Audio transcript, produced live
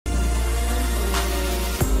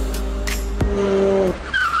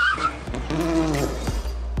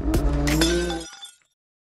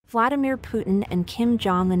Vladimir Putin and Kim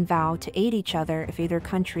Jong vow to aid each other if either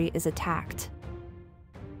country is attacked.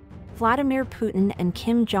 Vladimir Putin and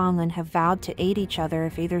Kim Jong have vowed to aid each other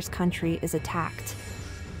if either country is attacked.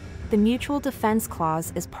 The Mutual Defense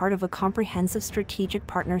Clause is part of a comprehensive strategic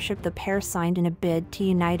partnership the pair signed in a bid to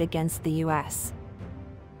unite against the U.S.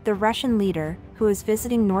 The Russian leader, who is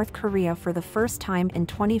visiting North Korea for the first time in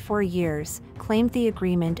 24 years, claimed the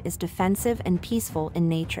agreement is defensive and peaceful in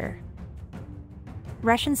nature.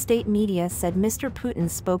 Russian state media said Mr. Putin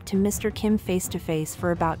spoke to Mr. Kim face-to-face for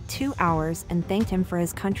about 2 hours and thanked him for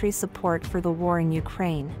his country's support for the war in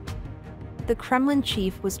Ukraine. The Kremlin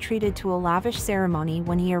chief was treated to a lavish ceremony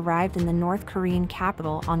when he arrived in the North Korean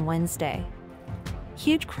capital on Wednesday.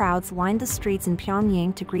 Huge crowds lined the streets in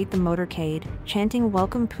Pyongyang to greet the motorcade, chanting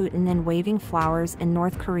 "Welcome Putin" and waving flowers and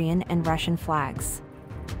North Korean and Russian flags.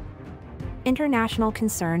 International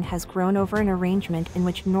concern has grown over an arrangement in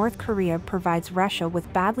which North Korea provides Russia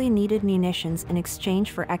with badly needed munitions in exchange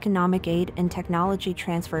for economic aid and technology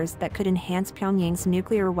transfers that could enhance Pyongyang's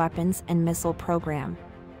nuclear weapons and missile program.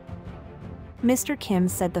 Mr. Kim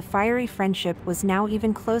said the fiery friendship was now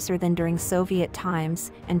even closer than during Soviet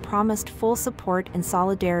times and promised full support and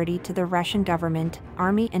solidarity to the Russian government,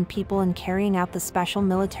 army and people in carrying out the special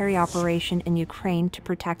military operation in Ukraine to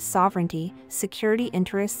protect sovereignty, security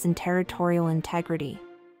interests and territorial integrity.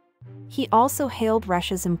 He also hailed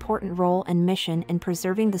Russia's important role and mission in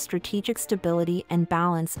preserving the strategic stability and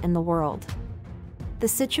balance in the world. The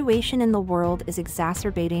situation in the world is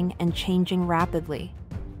exacerbating and changing rapidly.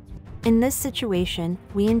 In this situation,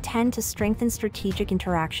 we intend to strengthen strategic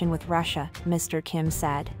interaction with Russia, Mr. Kim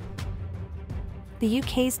said. The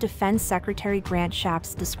UK's Defence Secretary Grant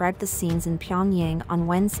Shapps described the scenes in Pyongyang on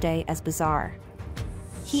Wednesday as bizarre.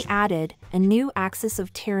 He added, "A new axis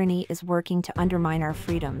of tyranny is working to undermine our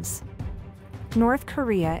freedoms." North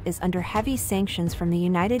Korea is under heavy sanctions from the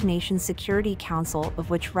United Nations Security Council, of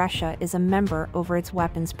which Russia is a member, over its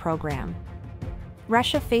weapons program.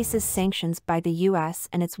 Russia faces sanctions by the US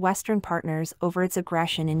and its Western partners over its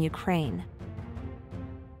aggression in Ukraine.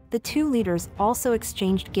 The two leaders also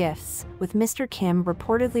exchanged gifts, with Mr. Kim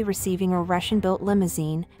reportedly receiving a Russian-built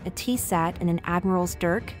limousine, a tea set and an admiral's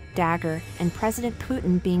dirk, dagger, and President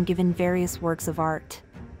Putin being given various works of art.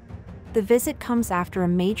 The visit comes after a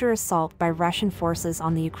major assault by Russian forces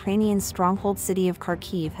on the Ukrainian stronghold city of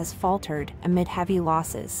Kharkiv has faltered amid heavy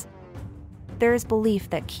losses. There is belief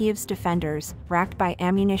that Kyiv's defenders, racked by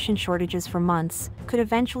ammunition shortages for months, could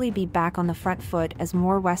eventually be back on the front foot as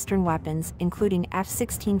more Western weapons, including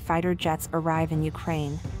F-16 fighter jets, arrive in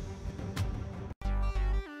Ukraine.